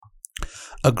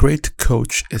A great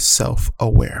coach is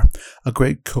self-aware. A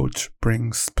great coach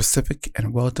brings specific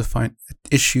and well-defined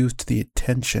issues to the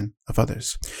attention of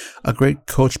others. A great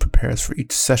coach prepares for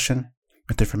each session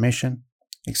with information,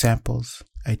 examples,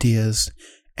 ideas,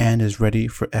 and is ready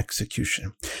for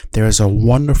execution. There is a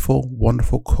wonderful,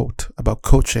 wonderful quote about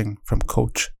coaching from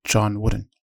Coach John Wooden.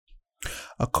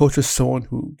 A coach is someone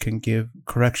who can give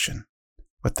correction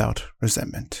without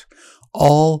resentment.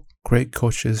 All great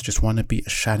coaches just want to be a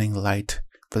shining light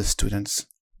for the students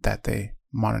that they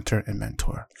monitor and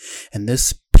mentor. And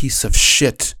this piece of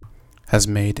shit has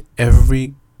made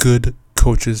every good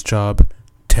coach's job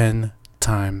 10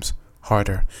 times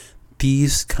harder.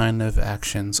 These kind of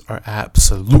actions are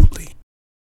absolutely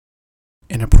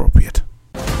inappropriate.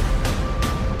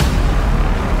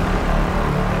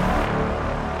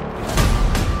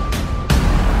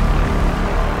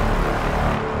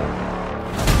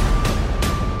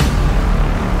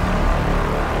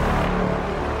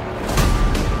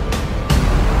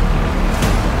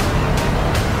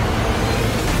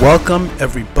 Welcome,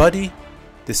 everybody.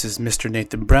 This is Mr.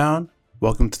 Nathan Brown.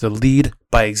 Welcome to the Lead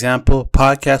by Example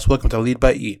podcast. Welcome to Lead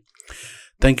by E.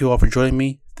 Thank you all for joining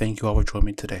me. Thank you all for joining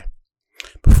me today.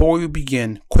 Before we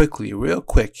begin, real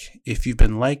quick, if you've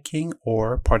been liking,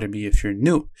 or pardon me, if you're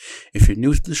new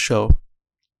to the show,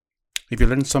 if you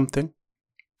learned something,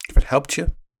 if it helped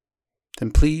you, then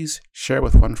please share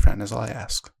with one friend, is all I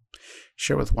ask.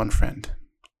 Share with one friend.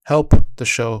 Help the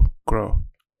show grow.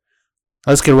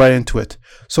 Let's get right into it.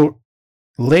 So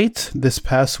late this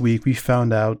past week, we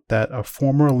found out that a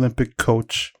former Olympic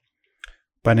coach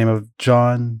by the name of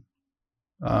John,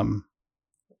 I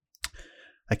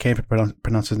can't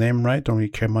pronounce his name right. Don't really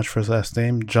care much for his last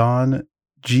name. John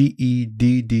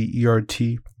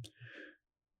Geddert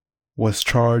was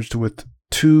charged with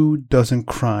 24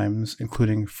 crimes,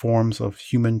 including forms of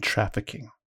human trafficking.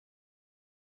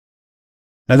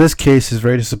 Now, this case is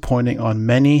very disappointing on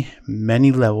many,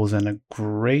 many levels and a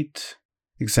great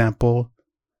example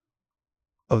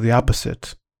of the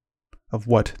opposite of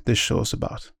what this show is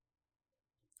about.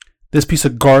 This piece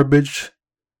of garbage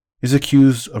is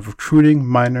accused of recruiting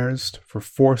minors for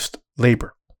forced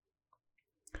labor.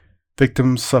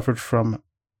 Victims suffered from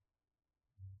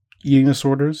eating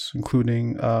disorders,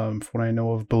 including, from what I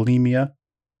know of, bulimia,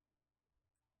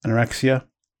 anorexia,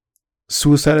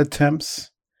 suicide attempts,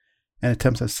 and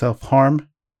attempts at self-harm,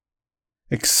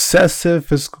 excessive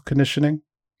physical conditioning,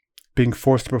 being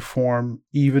forced to perform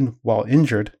even while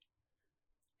injured,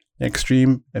 and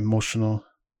extreme emotional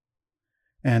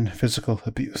and physical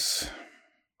abuse,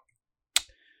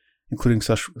 including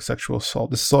sexual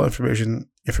assault. This is all information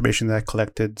that I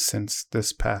collected since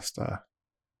this past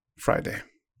Friday.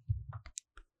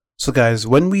 So guys,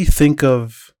 when we think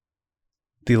of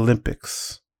the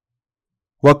Olympics,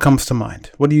 what comes to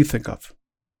mind? What do you think of?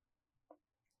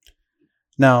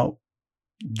 Now,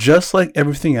 just like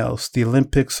everything else, the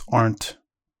Olympics aren't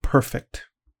perfect.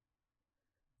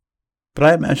 But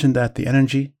I imagine that the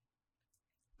energy,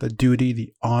 the duty,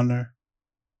 the honor,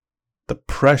 the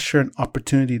pressure and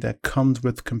opportunity that comes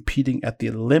with competing at the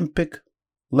Olympic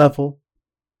level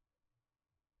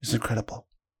is incredible.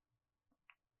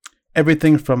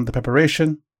 Everything from the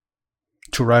preparation,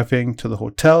 to arriving to the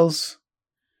hotels,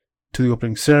 to the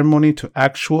opening ceremony, to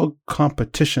actual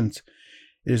competitions,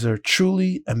 is a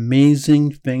truly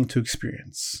amazing thing to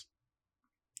experience.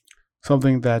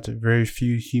 Something that very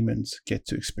few humans get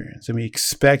to experience. And we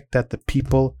expect that the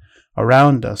people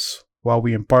around us, while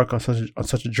we embark on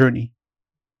such a journey,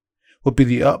 will be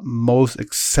the utmost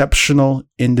exceptional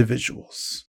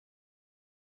individuals.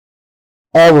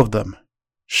 All of them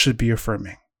should be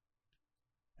affirming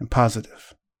and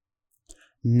positive,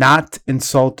 not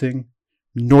insulting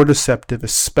nor deceptive,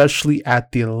 especially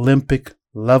at the Olympic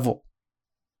level.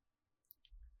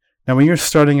 Now, when you're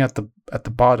starting at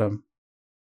the bottom,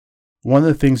 one of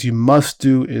the things you must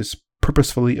do is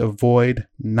purposefully avoid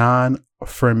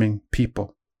non-affirming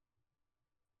people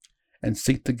and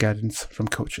seek the guidance from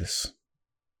coaches.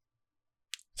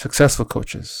 Successful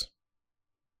coaches.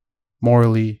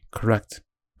 Morally correct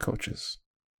coaches.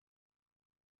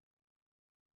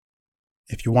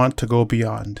 If you want to go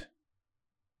beyond,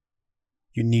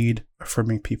 you need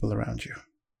affirming people around you.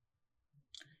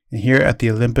 And here at the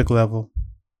Olympic level,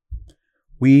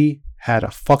 we had a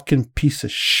fucking piece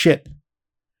of shit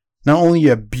not only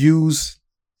abuse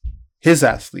his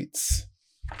athletes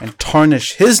and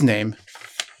tarnish his name,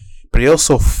 but he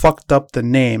also fucked up the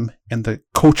name and the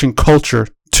coaching culture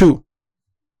too,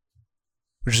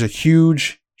 which is a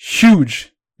huge,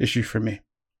 huge issue for me.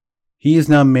 He has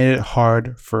now made it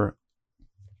hard for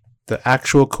the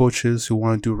actual coaches who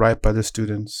want to do right by the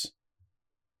students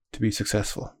to be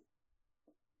successful.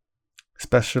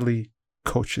 especially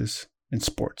coaches in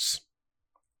sports.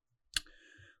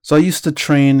 So I used to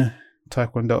train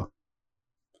Taekwondo.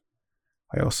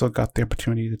 I also got the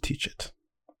opportunity to teach it,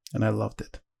 and I loved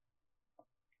it.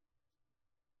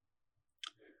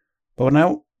 But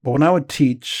when I would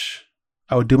teach,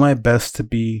 I would do my best to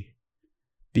be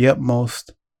the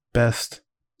utmost best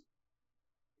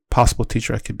possible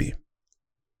teacher I could be.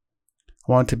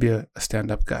 I wanted to be a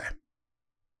stand-up guy.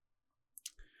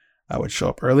 I would show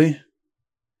up early.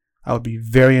 I would be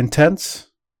very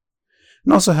intense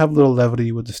and also have a little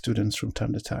levity with the students from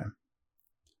time to time.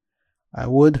 I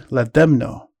would let them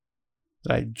know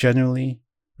that I genuinely,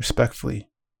 respectfully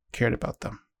cared about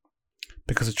them,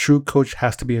 because a true coach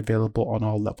has to be available on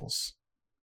all levels.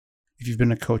 If you've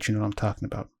been a coach, you know what I'm talking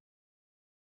about.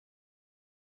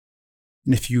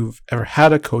 And if you've ever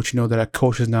had a coach, you know that a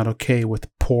coach is not okay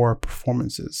with poor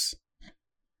performances.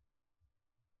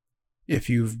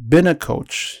 If you've been a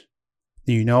coach,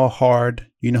 then you know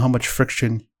how much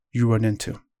friction you run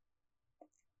into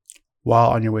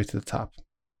while on your way to the top.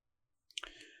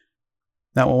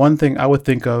 Now, one thing I would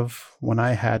think of when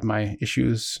I had my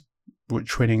issues with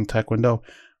training Taekwondo,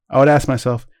 I would ask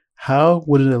myself, how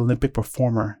would an Olympic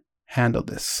performer handle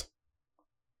this?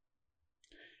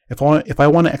 If I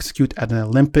want to execute at an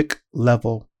Olympic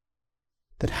level,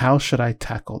 then how should I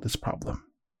tackle this problem?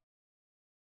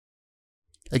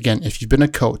 Again, if you've been a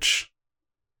coach,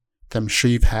 then I'm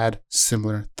sure you've had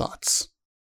similar thoughts.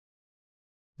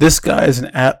 This guy is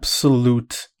an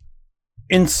absolute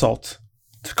insult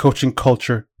to coaching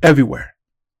culture everywhere.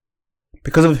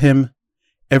 Because of him,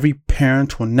 every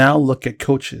parent will now look at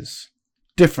coaches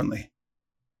differently.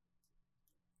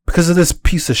 Because of this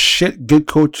piece of shit, good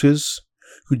coaches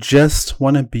who just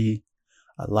want to be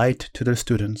a light to their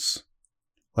students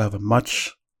will have a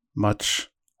much, much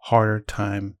harder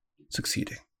time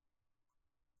succeeding.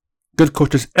 Good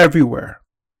coaches everywhere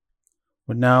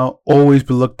would now always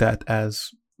be looked at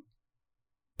as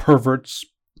perverts,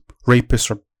 rapists,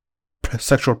 or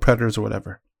sexual predators or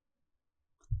whatever,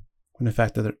 when the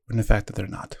fact that they're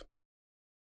not.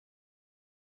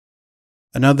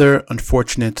 Another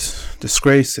unfortunate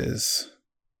disgrace is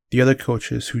the other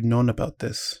coaches who'd known about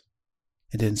this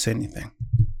and didn't say anything.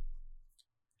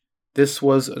 This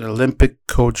was an Olympic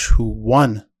coach who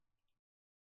won.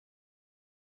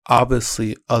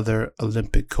 Obviously, other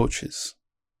Olympic coaches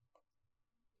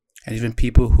and even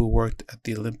people who worked at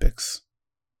the Olympics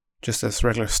just as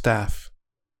regular staff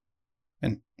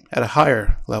and at a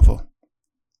higher level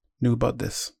knew about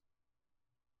this.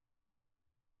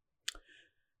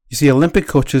 You see, Olympic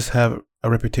coaches have a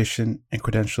reputation and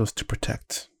credentials to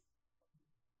protect,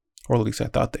 or at least I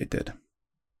thought they did.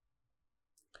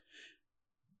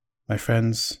 My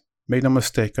friends, make no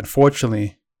mistake,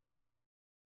 unfortunately,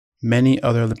 many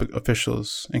other Olympic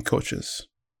officials and coaches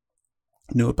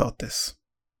knew about this.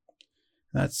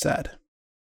 That's sad.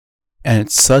 And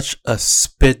it's such a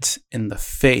spit in the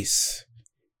face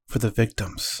for the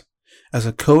victims. As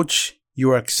a coach,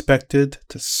 you are expected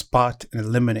to spot and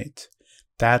eliminate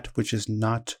that which is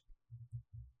not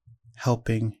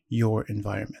helping your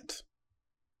environment.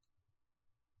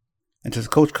 And to the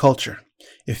coach culture,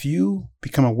 if you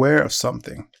become aware of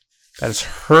something that is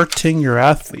hurting your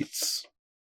athletes,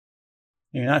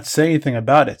 and you're not saying anything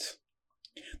about it,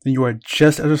 then you are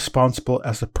just as responsible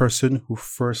as the person who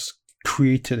first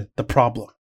created the problem.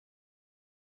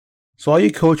 So all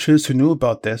you coaches who knew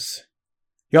about this,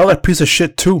 y'all are a piece of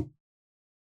shit too.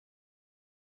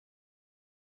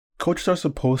 Coaches are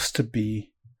supposed to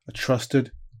be a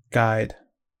trusted guide.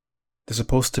 They're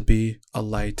supposed to be a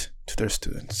light to their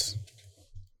students.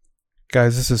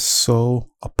 Guys, this is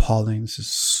so appalling. This is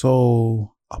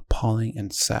so appalling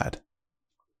and sad.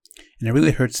 And it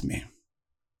really hurts me.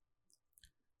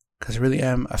 Because I really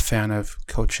am a fan of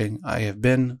coaching. I have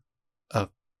been a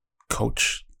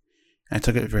coach, and I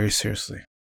took it very seriously.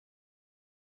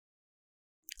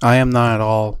 I am not at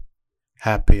all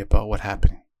happy about what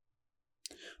happened.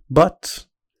 But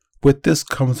with this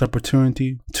comes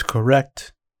opportunity to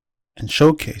correct and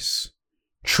showcase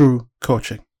true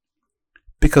coaching.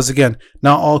 Because again,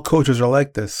 not all coaches are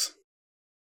like this.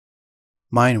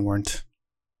 Mine weren't.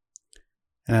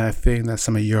 And I think that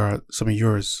some of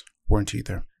yours weren't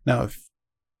either. Now,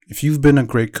 if you've been a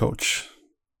great coach,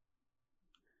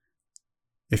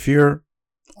 if you're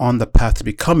on the path to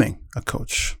becoming a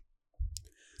coach,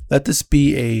 let this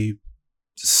be a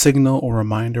signal or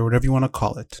reminder, whatever you want to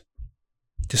call it,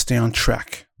 to stay on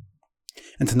track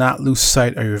and to not lose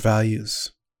sight of your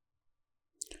values.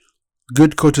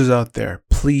 Good coaches out there,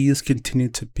 please continue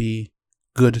to be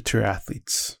good to your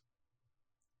athletes.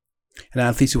 And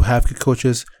athletes who have good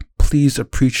coaches, please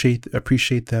appreciate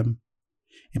them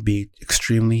and be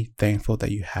extremely thankful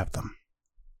that you have them.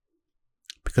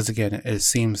 Because again, it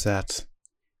seems that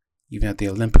even at the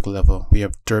Olympic level, we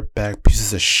have dirtbag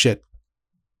pieces of shit.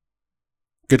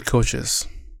 Good coaches.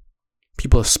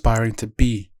 People aspiring to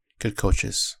be good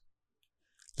coaches.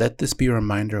 Let this be a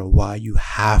reminder of why you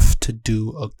have to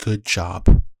do a good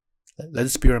job. Let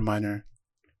this be a reminder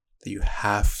that you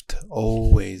have to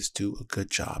always do a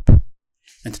good job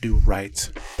and to do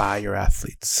right by your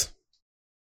athletes.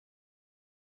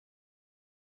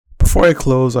 Before I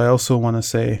close, I also want to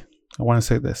say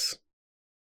this.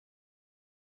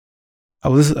 I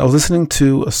was listening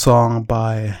to a song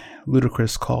by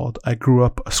Ludacris called "I Grew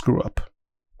Up a Screw Up."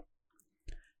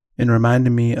 It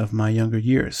reminded me of my younger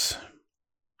years.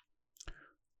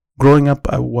 Growing up,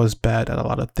 I was bad at a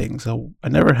lot of things. I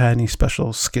never had any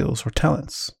special skills or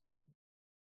talents.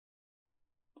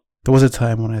 There was a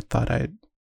time when I thought I'd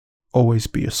always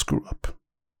be a screw up.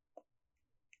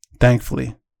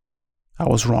 Thankfully, I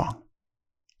was wrong.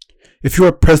 If you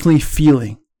are presently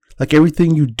feeling like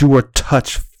everything you do or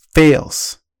touch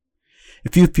fails,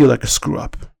 if you feel like a screw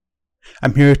up,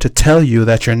 I'm here to tell you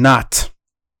that you're not.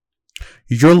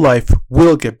 Your life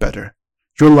will get better.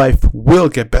 Your life will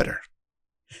get better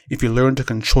if you learn to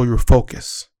control your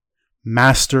focus,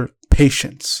 master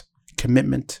patience,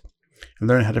 commitment, and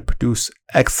learn how to produce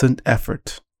excellent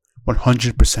effort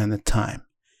 100% of the time.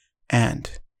 And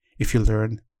if you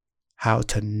learn how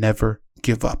to never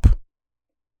give up.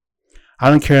 I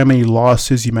don't care how many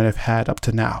losses you might have had up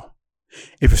to now.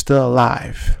 If you're still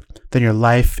alive, then your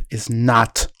life is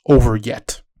not over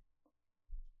yet.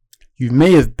 You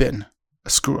may have been a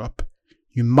screw up.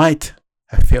 You might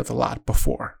have failed a lot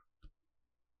before.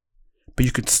 But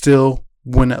you could still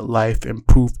win at life and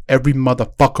prove every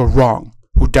motherfucker wrong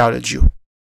who doubted you.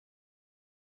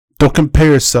 Don't compare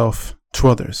yourself to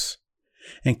others.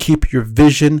 And keep your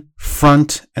vision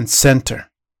front and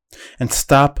center. And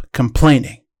stop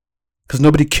complaining. Because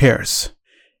nobody cares.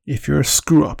 If you're a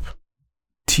screw up,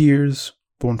 tears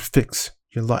won't fix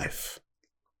your life.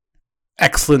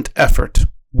 Excellent effort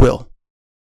will.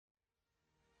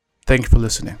 Thank you for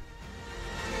listening.